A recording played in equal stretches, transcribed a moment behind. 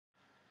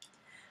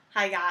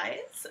Hi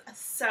guys,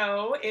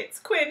 so it's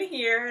Quinn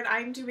here and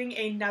I'm doing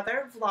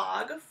another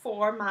vlog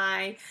for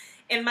my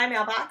In My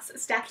Mailbox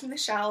Stacking the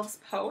Shelves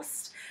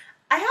post.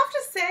 I have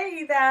to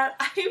say that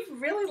I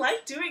really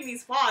like doing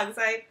these vlogs.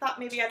 I thought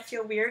maybe I'd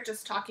feel weird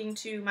just talking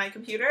to my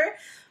computer,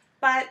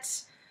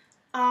 but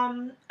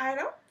I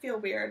don't feel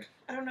weird.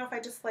 I don't know if I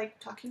just like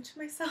talking to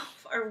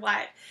myself or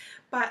what,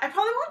 but I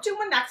probably won't do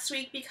one next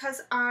week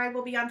because I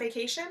will be on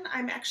vacation.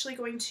 I'm actually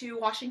going to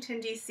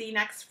Washington, D.C.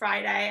 next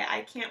Friday.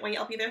 I can't wait.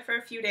 I'll be there for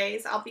a few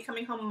days. I'll be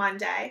coming home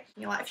Monday.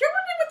 You know, if you're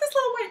wondering what this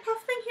little white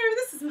puff thing here,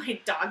 this is my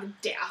dog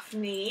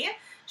Daphne.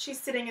 She's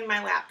sitting in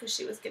my lap because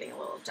she was getting a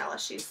little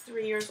jealous. She's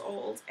 3 years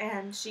old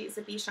and she's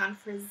a Bichon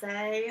Frise.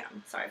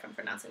 I'm sorry if I'm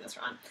pronouncing this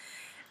wrong.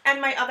 And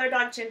my other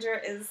dog,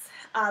 Ginger, is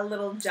a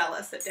little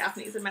jealous that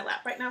Daphne's in my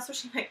lap right now, so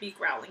she might be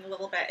growling a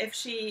little bit. If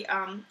she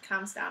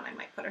calms down, I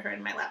might put her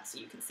in my lap so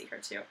you can see her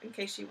too, in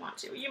case you want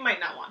to. You might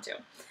not want to.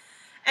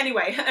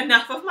 Anyway,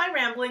 enough of my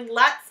rambling.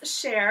 Let's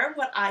share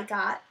what I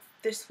got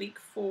this week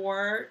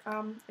for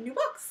new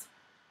books.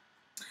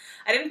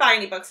 I didn't buy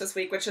any books this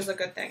week, which is a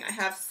good thing. I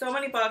have so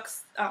many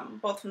books,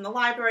 both from the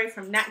library,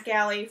 from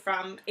NetGalley,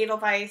 from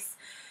Edelweiss,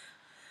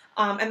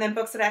 and then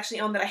books that I actually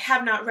own that I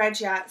have not read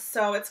yet,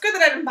 so it's good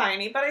that I didn't buy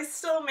any, but I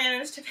still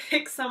managed to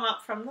pick some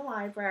up from the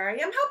library.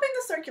 I'm helping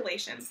the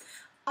circulation.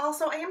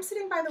 Also, I am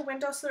sitting by the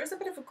window, so there is a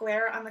bit of a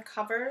glare on the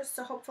covers,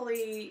 so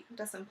hopefully it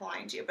doesn't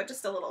blind you, but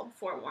just a little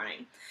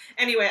forewarning.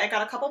 Anyway, I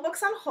got a couple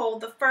books on hold.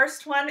 The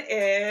first one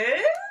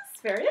is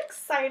very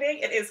exciting.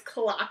 It is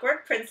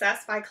Clockwork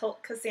Princess by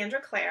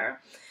Cassandra Clare.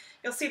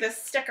 You'll see this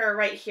sticker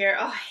right here.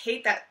 Oh, I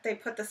hate that they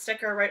put the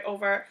sticker right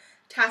over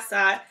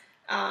Tessa,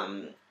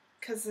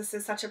 because this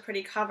is such a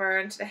pretty cover,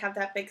 and to have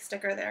that big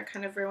sticker there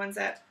kind of ruins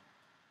it.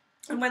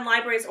 And when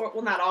libraries,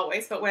 well, not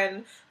always, but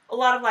when a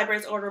lot of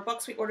libraries order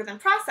books, we order them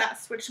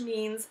processed, which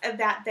means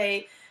that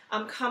they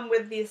come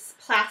with this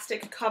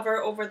plastic cover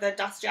over the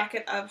dust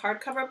jacket of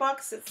hardcover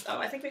books.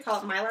 I think we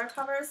call it Mylar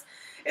covers.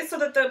 It's so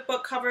that the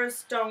book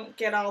covers don't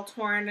get all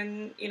torn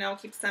and, you know,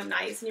 keeps them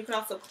nice, and you can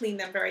also clean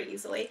them very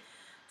easily.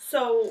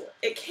 So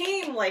it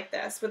came like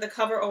this with a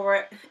cover over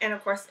it, and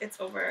of course it's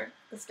over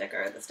the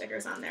sticker. The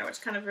sticker's on there, which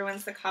kind of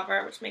ruins the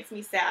cover, which makes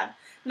me sad.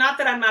 Not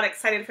that I'm not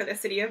excited for the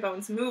City of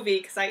Bones movie,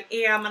 because I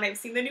am, and I've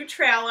seen the new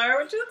trailer,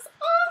 which looks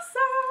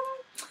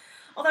awesome!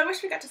 Although I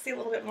wish we got to see a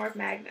little bit more of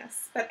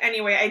Magnus. But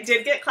anyway, I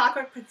did get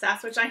Clockwork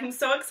Princess, which I am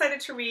so excited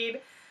to read.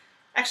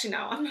 Actually,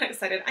 no, I'm not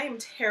excited. I am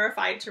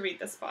terrified to read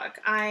this book.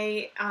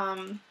 I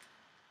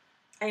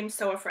am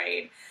so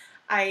afraid.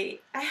 I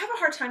have a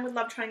hard time with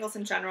love triangles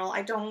in general.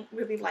 I don't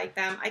really like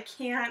them. I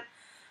can't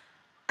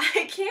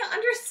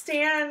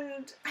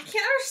understand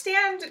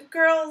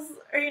girls,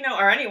 or, you know,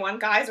 or anyone,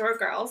 guys or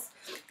girls,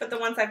 but the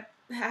ones I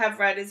have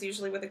read is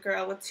usually with a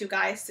girl with two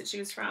guys to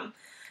choose from.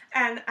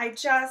 And I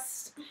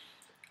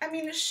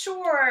mean,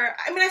 sure,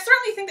 I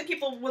certainly think that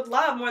people would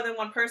love more than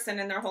one person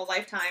in their whole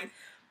lifetime,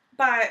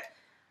 but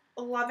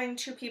loving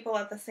two people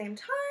at the same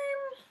time,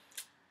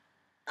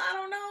 I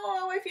don't know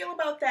how I feel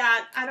about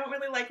that. I don't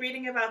really like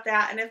reading about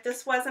that, and if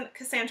this wasn't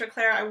Cassandra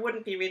Clare, I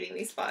wouldn't be reading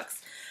these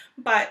books.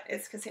 But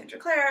it's Cassandra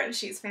Clare, and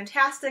she's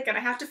fantastic, and I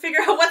have to figure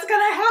out what's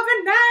gonna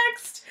happen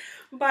next.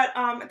 But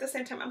at the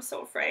same time, I'm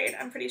so afraid.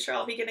 I'm pretty sure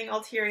I'll be getting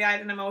all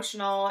teary-eyed and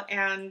emotional,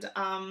 and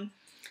I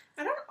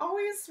don't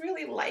always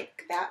really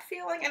like that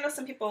feeling. I know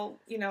some people,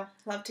 you know,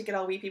 love to get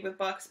all weepy with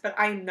books, but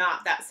I'm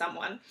not that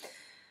someone.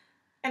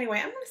 Anyway,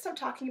 I'm gonna stop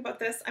talking about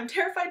this. I'm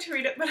terrified to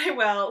read it, but I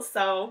will,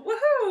 so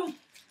woohoo!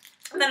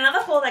 And then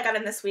another hold I got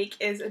in this week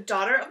is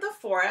Daughter of the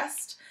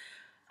Forest.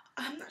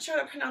 I'm not sure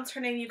how to pronounce her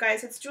name, you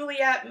guys. It's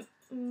Juliet.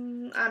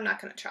 I'm not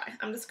going to try.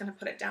 I'm just going to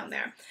put it down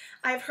there.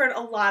 I've heard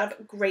a lot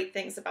of great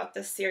things about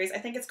this series. I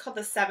think it's called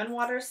the Seven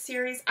Waters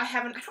series. I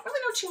don't really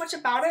know too much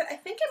about it. I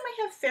think it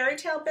might have fairy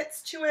tale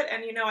bits to it,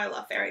 and you know I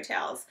love fairy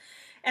tales.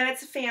 And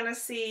it's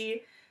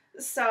fantasy,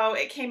 so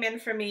it came in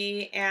for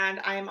me, and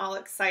I am all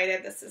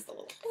excited. This is the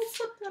little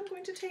slip that I'm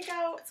going to take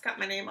out. It's got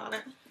my name on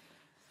it.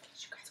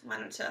 You guys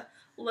wanted to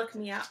look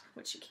me up,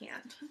 which you can,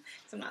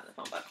 because I'm not in the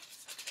phone book,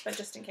 but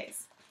just in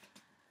case.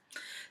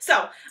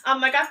 So,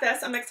 I got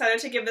this. I'm excited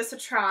to give this a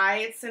try.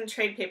 It's in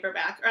trade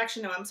paperback, or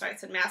actually, no, I'm sorry,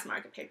 it's in mass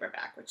market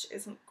paperback, which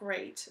isn't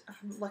great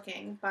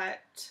looking, but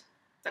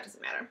that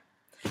doesn't matter.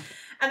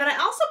 And then I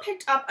also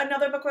picked up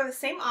another book by the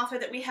same author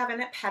that we have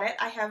in at Pettit.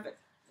 I have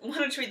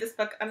wanted to read this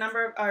book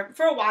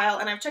for a while,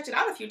 and I've checked it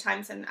out a few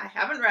times, and I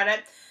haven't read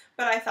it,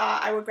 but I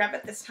thought I would grab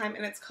it this time,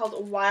 and it's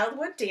called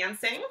Wildwood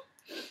Dancing,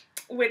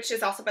 which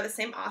is also by the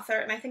same author,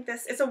 and I think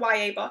this is a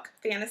YA book,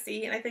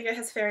 fantasy, and I think it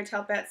has fairy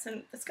tale bits,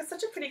 and it's got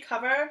such a pretty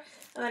cover,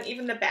 and then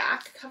even the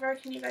back cover,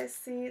 can you guys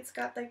see? It's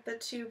got like the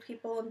two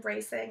people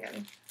embracing,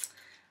 and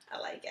I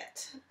like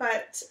it.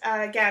 But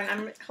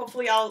again,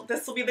 hopefully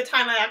this will be the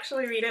time I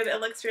actually read it. It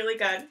looks really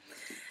good.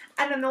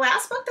 And then the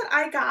last book that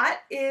I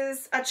got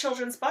is a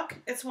children's book.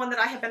 It's one that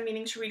I have been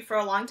meaning to read for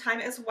a long time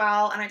as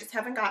well, and I just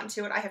haven't gotten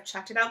to it. I have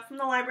checked it out from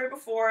the library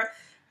before,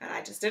 and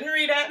I just didn't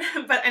read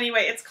it. But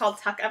anyway, it's called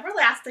Tuck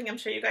Everlasting. I'm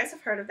sure you guys have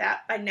heard of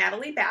that, by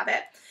Natalie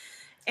Babbitt.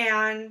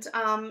 And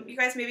you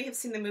guys maybe have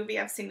seen the movie.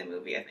 I've seen the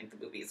movie. I think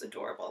the movie is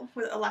adorable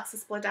with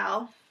Alexis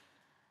Bledel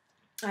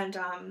and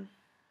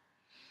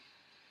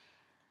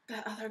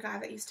that other guy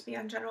that used to be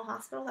on General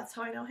Hospital. That's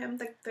how I know him.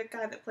 The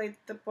guy that played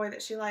the boy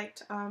that she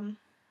liked.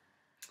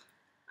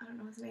 I don't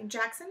know his name.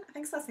 Jackson? I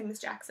think his last name is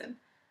Jackson.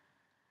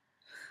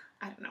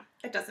 I don't know.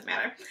 It doesn't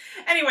matter.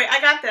 Anyway, I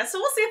got this. So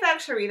we'll see if I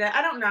actually read it.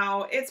 I don't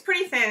know. It's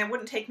pretty thin. It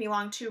wouldn't take me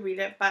long to read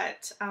it,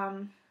 but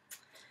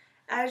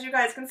as you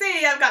guys can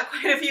see, I've got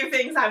quite a few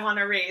things I want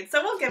to read.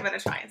 So we'll give it a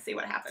try and see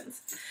what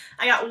happens.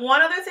 I got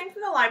one other thing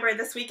from the library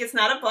this week. It's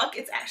not a book.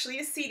 It's actually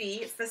a CD.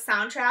 It's the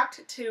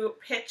soundtrack to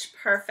Pitch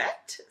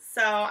Perfect.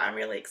 So I'm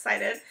really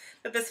excited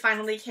that this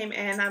finally came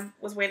in. I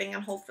was waiting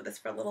on hold for this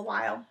for a little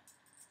while.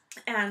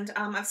 And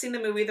I've seen the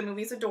movie. The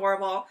movie's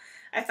adorable.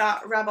 I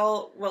thought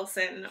Rebel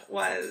Wilson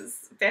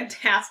was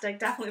fantastic.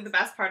 Definitely the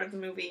best part of the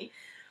movie.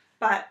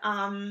 But,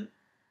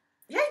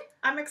 yay,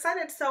 I'm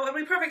excited. So it'll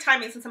be perfect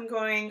timing since I'm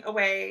going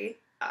away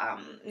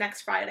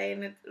next Friday.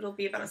 And it'll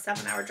be about a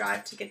 7-hour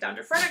drive to get down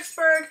to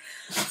Fredericksburg.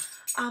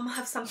 I'll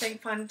have something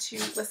fun to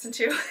listen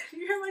to.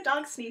 You hear my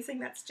dog sneezing?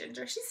 That's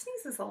Ginger. She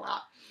sneezes a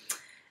lot.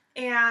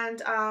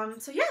 And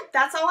so yeah,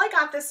 that's all I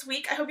got this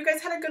week. I hope you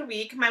guys had a good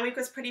week. My week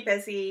was pretty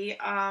busy.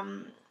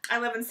 I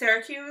live in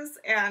Syracuse,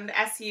 and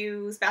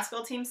SU's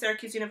basketball team,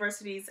 Syracuse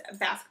University's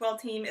basketball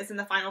team, is in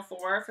the Final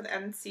Four for the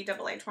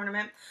NCAA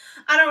tournament.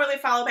 I don't really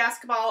follow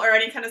basketball or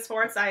any kind of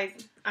sports. I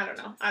don't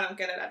know. I don't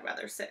get it. I'd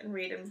rather sit and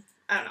read and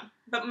I don't know.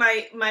 But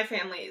my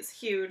family is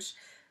huge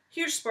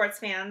sports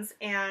fans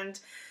and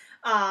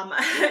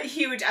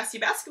huge SU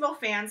basketball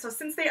fans. So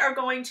since they are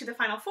going to the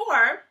Final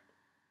Four,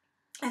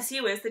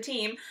 SU is the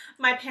team,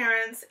 my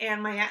parents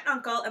and my aunt and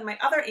uncle and my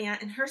other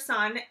aunt and her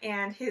son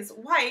and his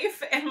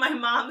wife and my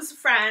mom's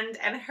friend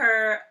and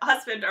her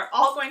husband are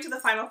all going to the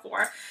Final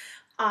Four.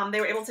 They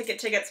were able to get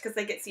tickets because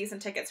they get season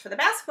tickets for the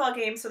basketball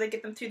game, so they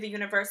get them through the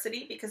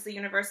university because the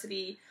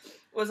university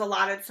was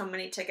allotted so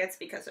many tickets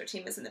because their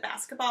team is in the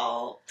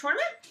basketball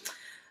tournament.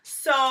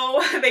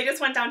 So they just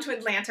went down to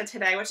Atlanta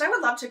today, which I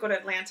would love to go to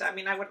Atlanta. I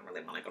mean, I wouldn't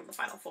really want to go to the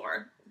Final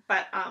Four,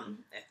 but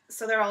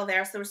so they're all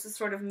there. So there was this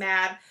sort of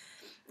mad,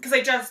 because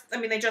they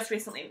just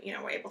recently,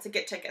 were able to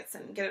get tickets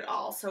and get it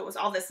all. So it was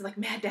all this like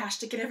mad dash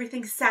to get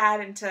everything set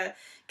and to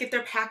get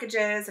their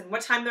packages and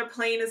what time their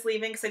plane is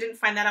leaving, because I didn't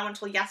find that out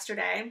until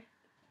yesterday.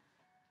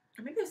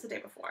 Or maybe it was the day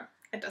before.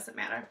 It doesn't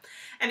matter.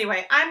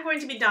 Anyway, I'm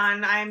going to be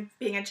done. I'm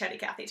being a chatty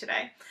Cathy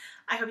today.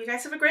 I hope you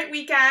guys have a great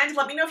weekend.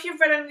 Let me know if you've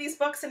read any of these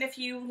books and if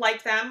you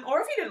like them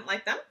or if you didn't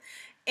like them.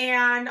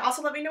 And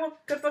also let me know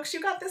what good books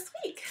you got this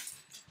week.